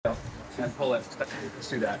And pull it. Let's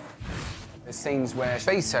do that. There's scenes where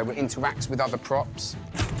Beta interacts with other props.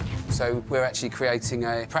 So we're actually creating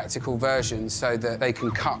a practical version so that they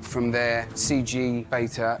can cut from their CG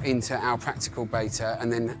Beta into our practical Beta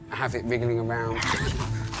and then have it wriggling around.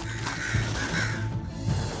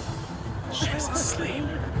 She's asleep.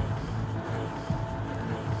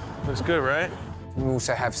 Looks good, right? We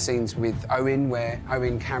also have scenes with Owen where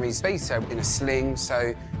Owen carries Beta in a sling,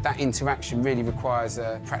 so that interaction really requires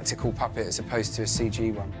a practical puppet as opposed to a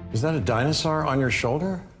CG one. Is that a dinosaur on your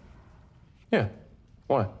shoulder? Yeah.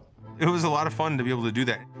 Why? It was a lot of fun to be able to do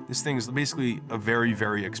that. This thing is basically a very,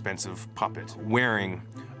 very expensive puppet wearing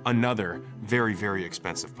another very, very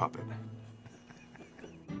expensive puppet.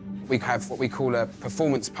 We have what we call a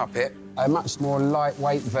performance puppet, a much more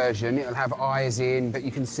lightweight version. It'll have eyes in, but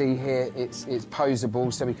you can see here it's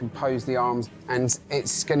posable, so we can pose the arms, and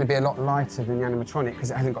it's going to be a lot lighter than the animatronic because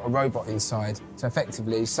it hasn't got a robot inside. So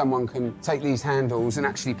effectively, someone can take these handles and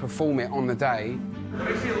actually perform it on the day.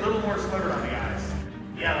 Makes you a little more clever.